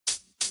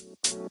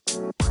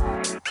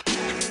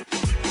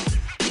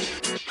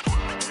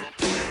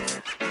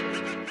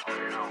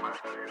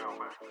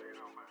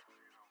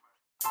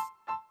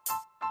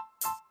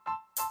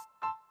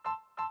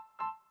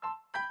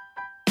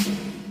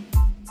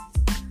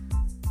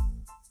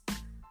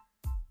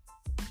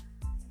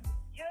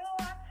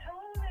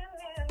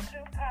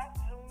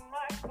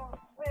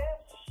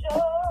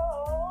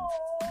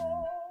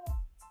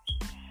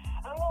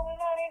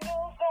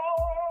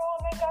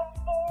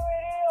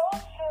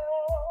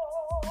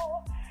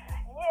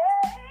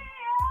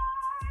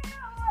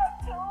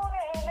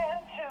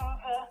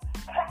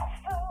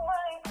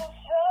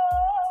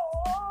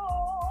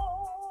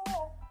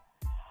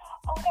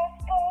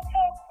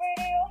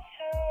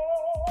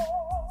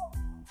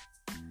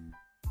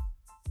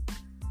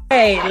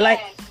Hey,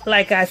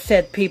 like I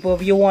said, people,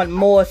 if you want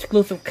more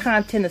exclusive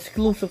content,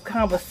 exclusive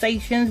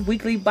conversations,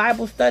 weekly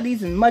Bible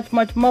studies, and much,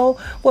 much more,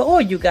 well,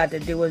 all you got to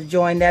do is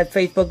join that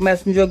Facebook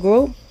Messenger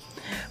group.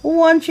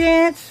 One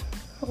chance,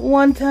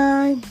 one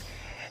time.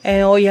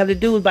 And all you have to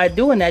do is by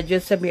doing that,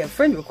 just send me a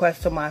friend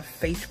request to my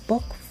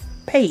Facebook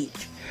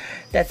page.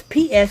 That's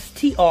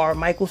PSTR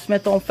Michael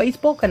Smith on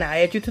Facebook, and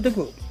I'll add you to the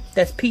group.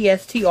 That's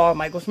PSTR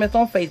Michael Smith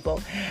on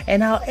Facebook,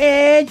 and I'll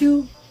add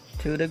you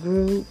to the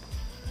group.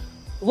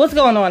 What's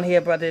going on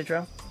here, Brother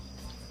Israel?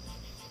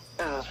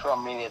 This is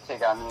from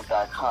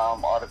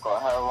MediaTakeOutNews.com. Article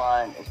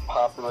headline is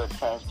popular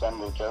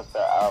transgender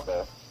Jessica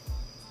Alves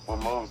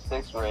removes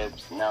 6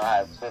 ribs, now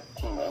has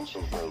 15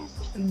 inches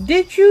waist.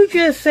 Did you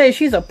just say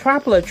she's a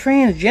popular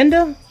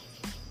transgender?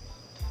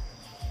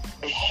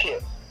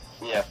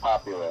 Yeah,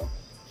 popular.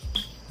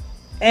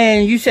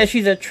 And you said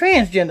she's a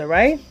transgender,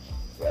 right?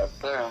 Yes,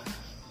 sir.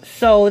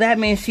 So that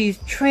means she's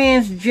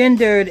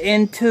transgendered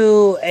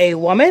into a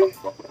woman?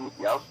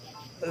 Yep.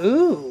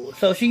 Ooh,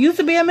 so she used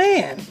to be a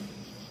man.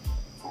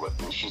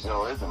 She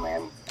still is a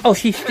man. Oh,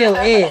 she still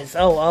is.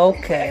 Oh,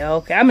 okay.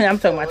 I mean, I'm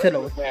talking about to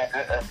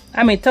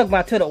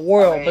the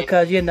world,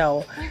 because, you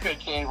know. You could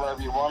change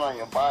whatever you want on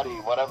your body.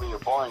 Whatever you're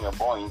born. You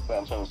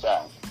can't change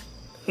that.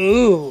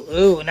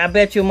 Ooh, and I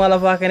bet you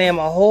motherfucking them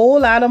a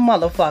whole lot of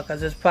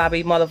motherfuckers is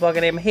probably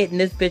motherfucking them hitting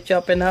this bitch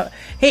up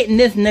hitting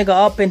this nigga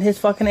up in his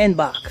fucking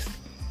inbox.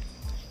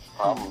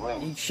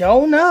 Probably.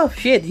 Sure enough,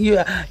 shit.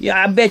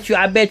 I bet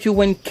you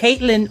when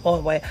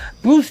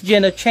Bruce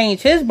Jenner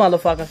changed his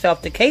motherfucking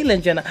self to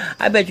Caitlyn Jenner,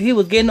 I bet you he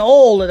was getting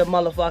all of the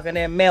motherfucking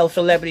them male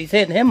celebrities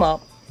hitting him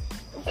up.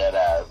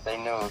 That they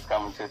knew it was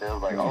coming too. They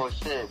was like, oh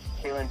shit,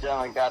 Caitlyn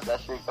Jenner got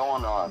that shit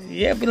going on.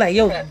 Yeah, be like,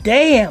 yo,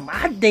 damn,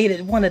 I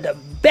dated one of the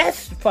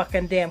best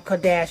fucking damn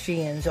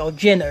Kardashians or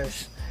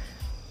Jenners.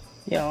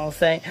 You know what I'm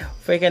saying?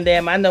 Freaking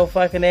damn, I know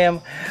fucking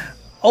damn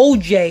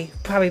OJ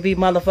probably be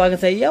motherfucking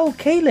say, yo,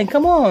 Caitlyn,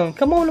 come on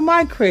to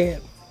my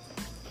crib.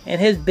 And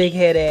his big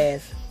head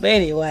ass. But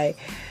anyway,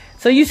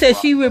 so you said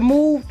she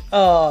removed 3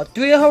 of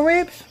her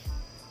ribs?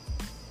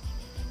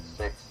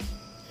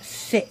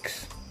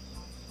 6.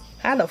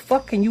 How the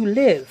fuck can you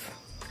live?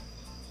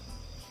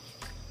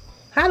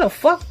 How the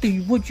fuck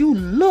would you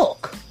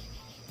look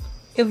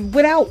if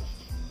without?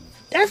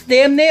 That's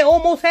damn near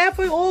almost half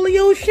of all of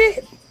your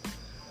shit.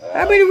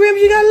 How many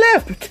ribs you got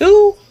left?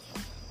 2?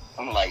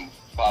 I'm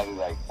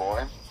probably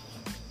 4.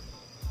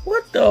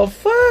 What the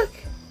fuck?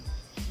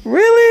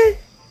 Really?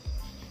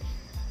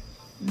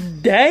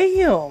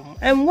 Damn.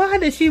 And why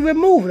did she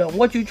remove them?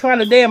 What, you trying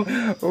to damn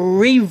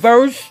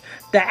reverse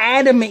the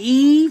Adam and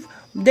Eve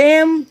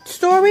damn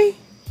story?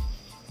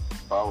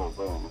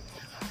 Probably.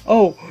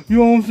 Oh, you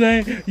know what I'm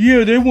saying?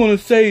 Yeah, they want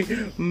to say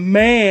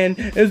man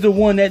is the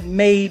one that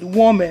made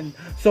woman.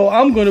 So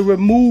I'm going to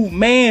remove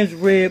man's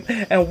rib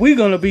and we're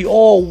going to be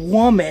all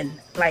woman.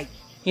 Like,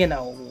 you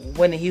know,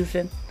 Whitney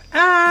Houston.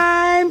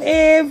 I'm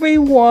every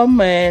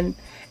woman.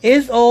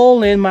 It's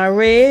all in my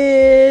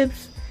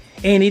ribs.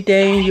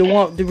 Anything you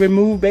want to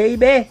remove,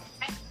 baby,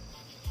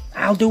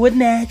 I'll do it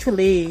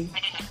naturally.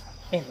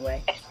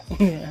 Anyway,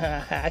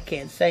 I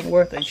can't sing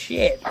worth a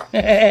shit.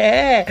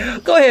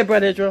 Go ahead,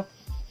 Brother Israel.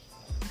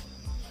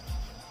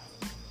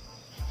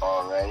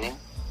 Alrighty.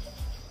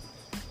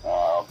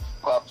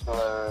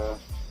 Popular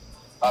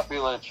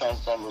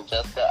transgender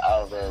Jessica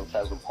Alves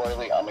has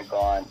reportedly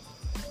undergone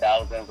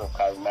thousands of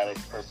cosmetic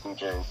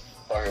procedures,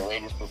 but her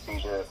latest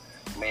procedure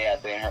may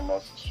have been her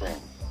most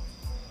extreme.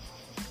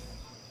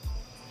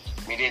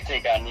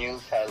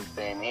 MediaTakeOutNews has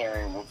been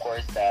hearing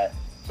reports that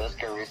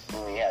Jessica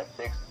recently had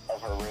 6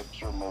 of her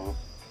ribs removed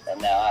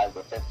and now has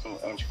a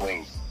 15-inch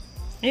waist.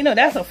 You know,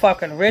 that's a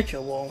fucking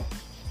ritual.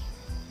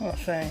 You know what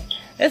I'm saying?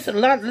 There's a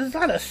lot of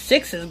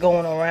 6s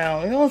going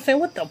around. You know what I'm saying?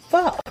 What the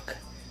fuck?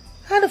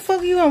 How the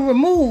fuck you gonna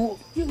remove?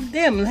 You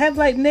damn have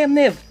damn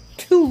near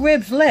 2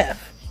 ribs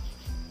left.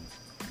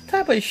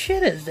 What type of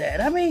shit is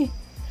that? I mean,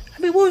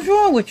 what's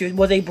wrong with you?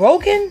 Was they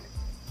broken?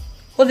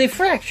 Was they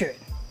fractured?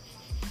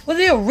 Was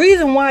there a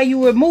reason why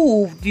you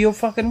removed your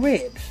fucking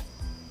ribs?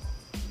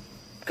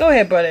 Go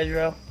ahead, Brother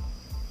Israel.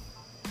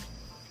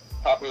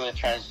 Popular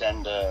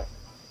transgender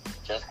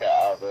Jessica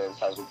Alves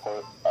has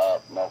reported.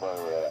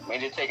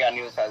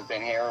 MediaTakeOutNews has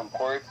been hearing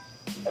reports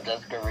that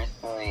Jessica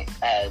recently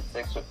had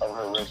 6 of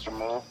her ribs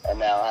removed and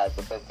now has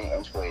a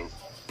 15-inch waist.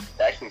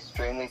 That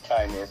extremely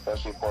tiny,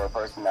 especially for a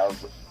person that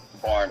was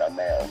born a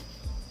male.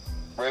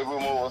 Rib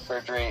removal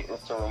surgery is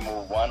to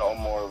remove one or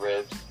more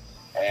ribs,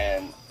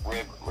 and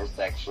rib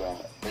resection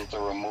is the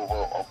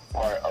removal of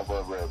part of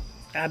a rib.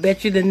 I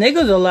bet you the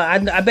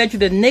niggas I bet you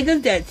the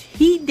niggas that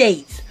he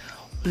dates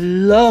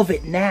love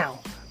it now,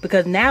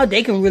 because now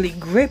they can really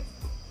grip.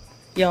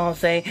 You know what I'm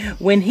saying?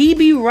 When he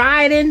be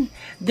riding,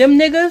 them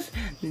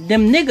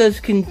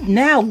niggas can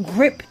now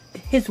grip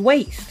his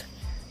waist.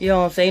 You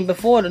know what I'm saying?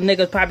 Before, the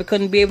niggas probably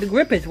couldn't be able to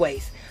grip his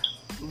waist.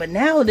 But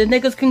now the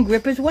niggas can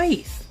grip his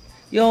waist.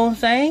 You know what I'm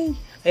saying?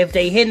 If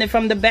they hitting it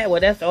from the back, well,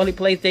 that's the only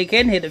place they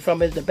can hit it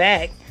from is the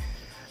back.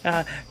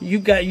 You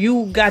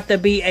got to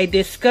be a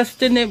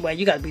disgusting, well,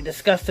 you got to be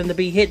disgusting to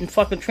be hitting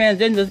fucking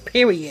transgenders,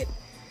 period.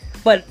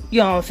 But,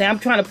 you know what I'm saying? I'm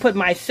trying to put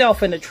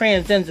myself in the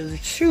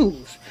transgenders'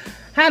 shoes.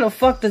 How the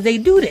fuck does they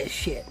do this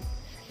shit?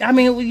 I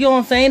mean, you know what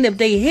I'm saying? If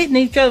they hitting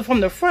each other from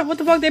the front, what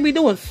the fuck they be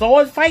doing?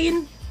 Sword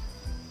fighting?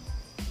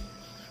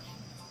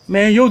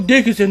 Man, your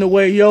dick is in the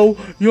way, yo.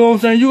 You know what I'm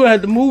saying? You gonna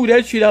have to move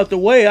that shit out the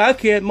way. I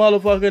can't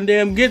motherfucking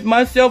damn get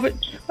myself it.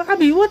 I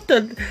mean, what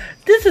the?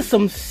 This is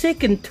some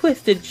sick and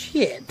twisted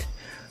shit.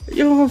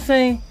 You know what I'm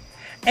saying?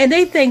 And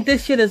they think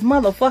this shit is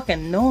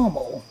motherfucking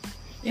normal.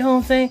 You know what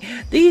I'm saying?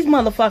 These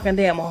motherfucking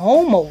damn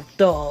homo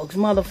thugs,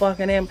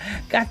 motherfucking them,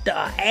 got the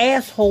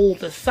asshole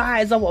the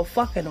size of a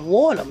fucking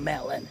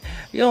watermelon.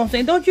 You know what I'm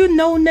saying? Don't you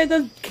know,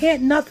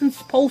 niggas, nothing's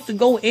supposed to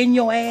go in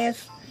your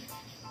ass?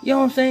 You know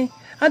what I'm saying?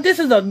 This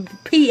is a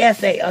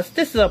PSA.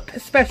 This is a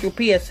special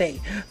PSA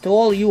to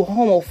all of you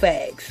homo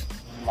fags.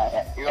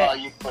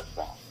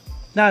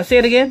 Now, say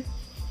it again.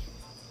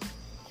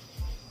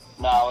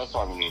 No, I was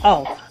talking to you.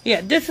 Oh,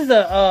 yeah, this is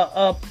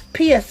a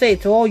PSA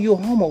to all you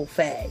homo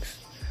fags.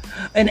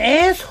 An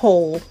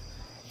asshole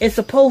is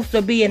supposed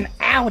to be an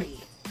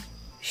outie.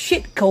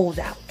 Shit goes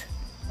out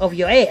of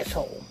your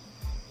asshole.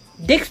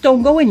 Dicks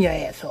don't go in your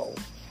asshole.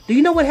 Do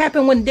you know what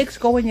happens when dicks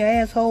go in your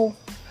asshole?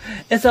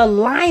 It's a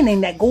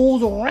lining that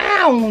goes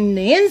around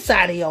the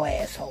inside of your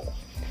asshole.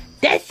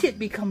 That shit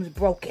becomes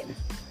broken.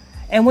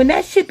 And when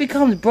that shit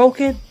becomes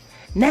broken,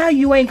 now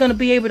you ain't gonna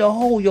be able to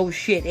hold your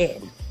shit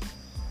in.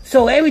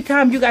 So every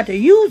time you got to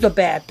use the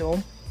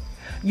bathroom,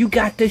 you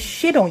got to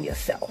shit on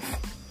yourself.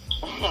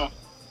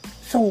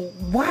 So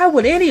why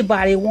would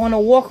anybody want to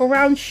walk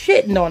around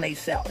shitting on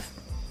themselves?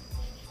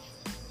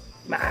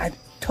 I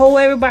told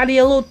everybody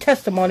a little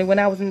testimony when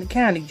I was in the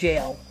county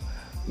jail.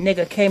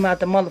 Nigga came out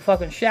the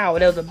motherfucking shower.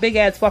 There was a big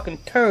ass fucking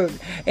turd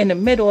in the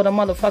middle of the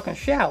motherfucking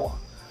shower.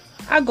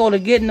 I go to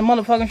get in the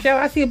motherfucking shower.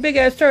 I see a big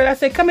ass turd. I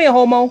say, "Come here,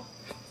 homo.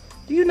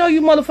 Do you know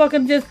you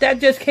motherfucking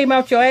just came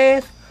out your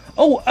ass?"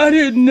 "Oh, I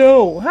didn't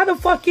know." "How the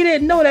fuck you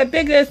didn't know that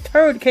big ass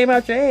turd came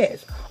out your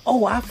ass?"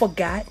 "Oh, I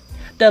forgot.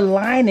 The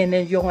lining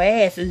in your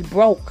ass is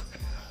broke.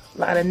 A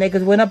lot of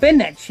niggas went up in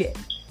that shit.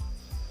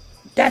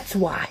 That's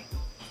why."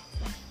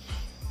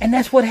 And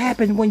that's what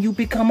happens when you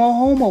become a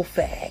homo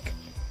fag.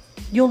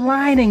 Your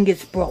lining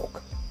gets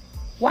broke.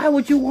 Why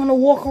would you want to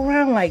walk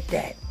around like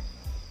that?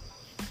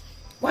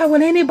 Why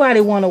would anybody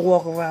want to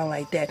walk around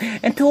like that?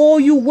 And to all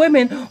you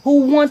women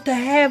who want to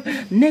have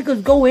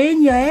niggas go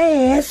in your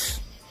ass,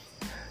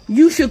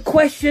 you should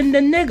question the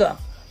nigga.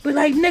 Be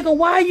like, "Nigga,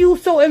 why are you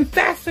so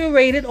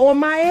infatuated on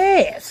my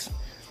ass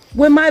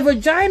when my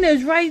vagina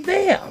is right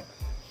there?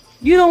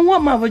 You don't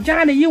want my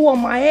vagina, you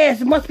want my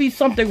ass. It must be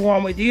something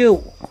wrong with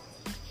you."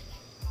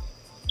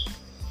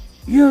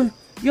 You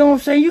know what I'm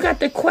saying? You got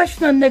to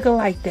question a nigga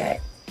like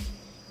that.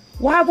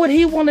 Why would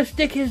he want to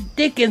stick his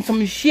dick in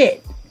some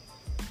shit?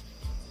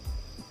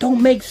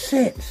 Don't make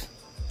sense.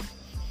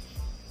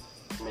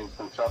 Make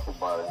some truffle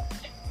butter.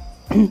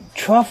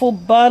 Truffle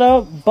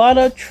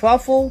butter,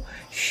 truffle,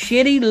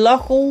 shitty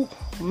luckle.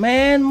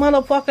 Man,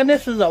 motherfucker,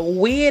 this is a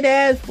weird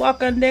ass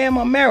fucking damn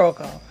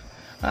America.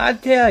 I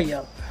tell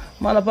you.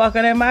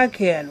 Motherfucker, them, I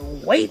can't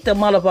wait till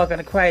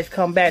motherfucking Christ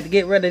come back to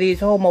get rid of these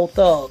homo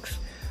thugs.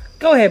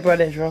 Go ahead,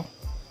 Brother Israel.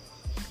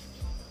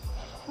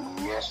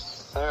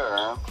 Yes,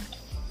 sir.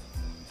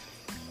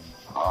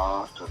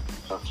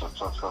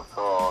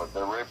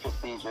 The rape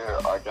procedure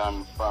are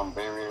done for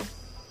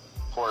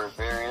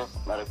various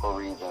medical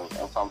reasons,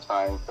 and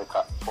sometimes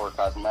for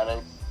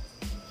cosmetic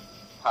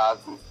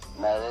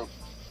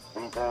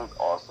reasons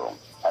also,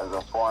 as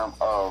a form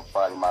of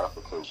body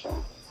modification.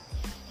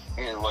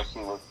 Here's what she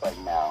looks like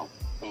now.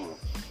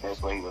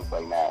 Here's what he looks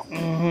like now.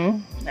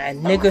 Mm-hmm.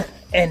 And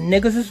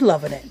niggas is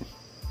loving it.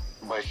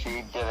 But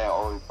she didn't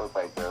always look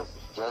like this.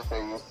 Just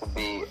there used to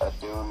be a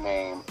dude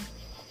named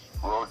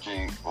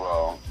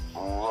Rodrigo.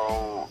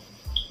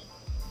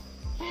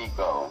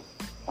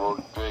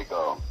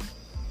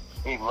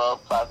 He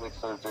loved plastic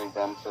surgery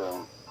then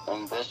too.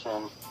 In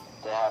addition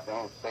to having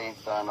his face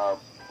done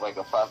up like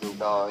a plastic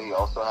doll, he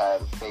also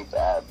had fake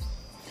abs.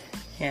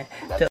 Yeah.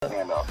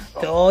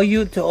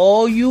 To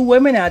all you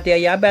women out there,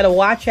 y'all better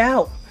watch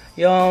out.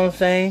 You know what I'm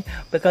saying?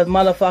 Because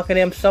motherfucking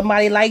them,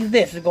 somebody like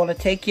this is gonna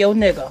take your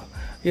nigga.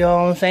 You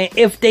know what I'm saying?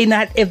 If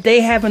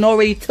they haven't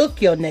already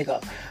took your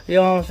nigga. You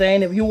know what I'm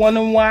saying? If you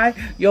wondering why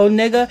your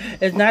nigga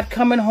is not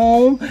coming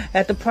home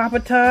at the proper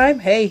time,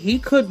 hey, he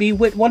could be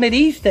with one of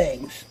these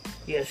things.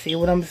 You see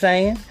what I'm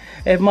saying?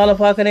 If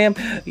motherfucking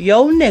him,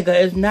 yo nigga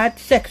is not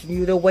sexing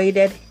you the way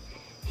that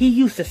he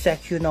used to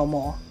sex you no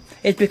more.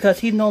 It's because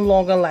he no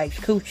longer likes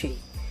coochie.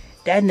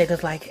 That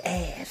nigga's like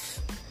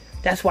ass.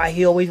 That's why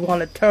he always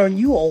want to turn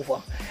you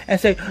over and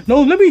say,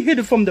 no, let me hit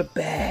it from the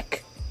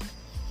back.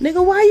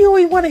 Nigga, why you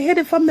always want to hit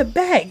it from the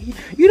back?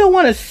 You don't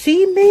want to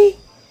see me?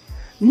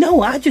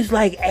 No, I just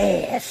like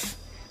ass.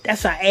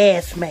 That's an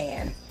ass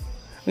man.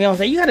 You know what I'm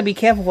saying? You got to be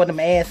careful with them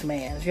ass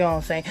mans. You know what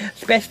I'm saying?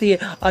 Especially a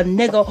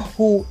nigga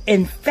who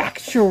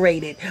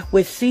infatuated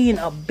with seeing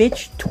a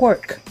bitch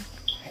twerk.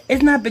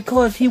 It's not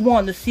because he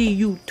wanted to see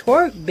you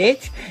twerk,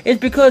 bitch. It's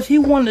because he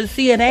wanted to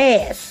see an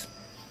ass.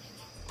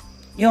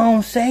 You know what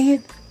I'm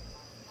saying?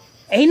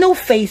 Ain't no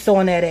face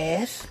on that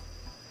ass.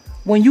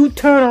 When you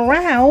turn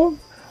around,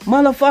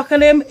 motherfucking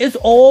them, it's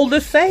all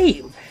the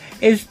same.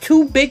 It's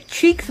two big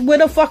cheeks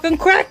with a fucking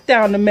crack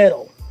down the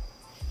middle.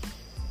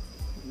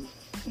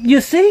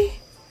 You see?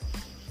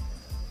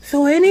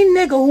 So any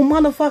nigga who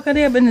motherfucking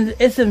them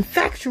is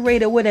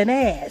infatuated with an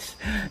ass,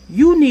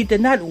 you need to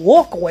not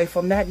walk away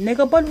from that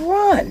nigga, but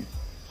run.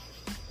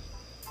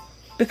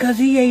 Because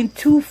he ain't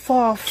too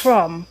far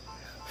from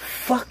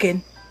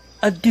fucking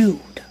a dude.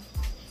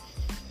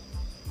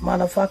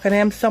 Motherfucking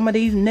them, some of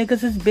these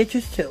niggas is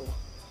bitches too.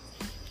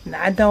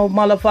 Now, I don't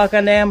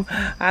motherfucking them.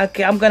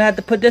 I'm gonna have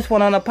to put this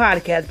one on a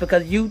podcast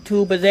because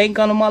YouTubers ain't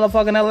gonna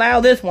motherfucking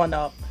allow this one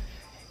up.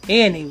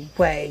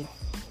 Anyway,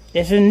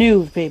 this is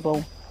news,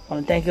 people. I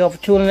want to thank you all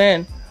for tuning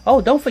in.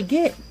 Oh, don't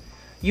forget,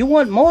 you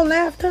want more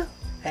laughter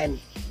and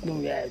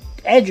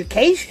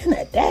education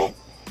at that?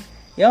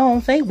 You know what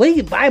I'm saying?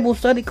 We Bible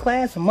study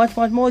class and much,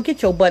 much more.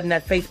 Get your butt in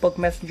that Facebook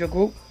Messenger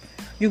group.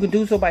 You can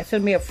do so by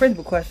sending me a friend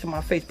request to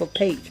my Facebook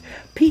page,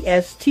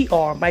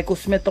 PSTR Michael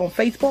Smith on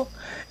Facebook,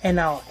 and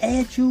I'll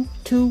add you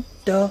to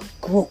the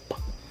group.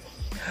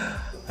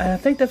 And I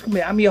think that's going to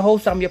be it. I'm your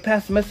host. I'm your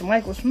pastor, Mr.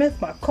 Michael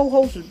Smith. My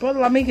co-host is Brother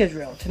Lamik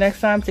Israel. Till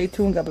next time, stay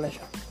tuned. God bless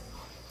you.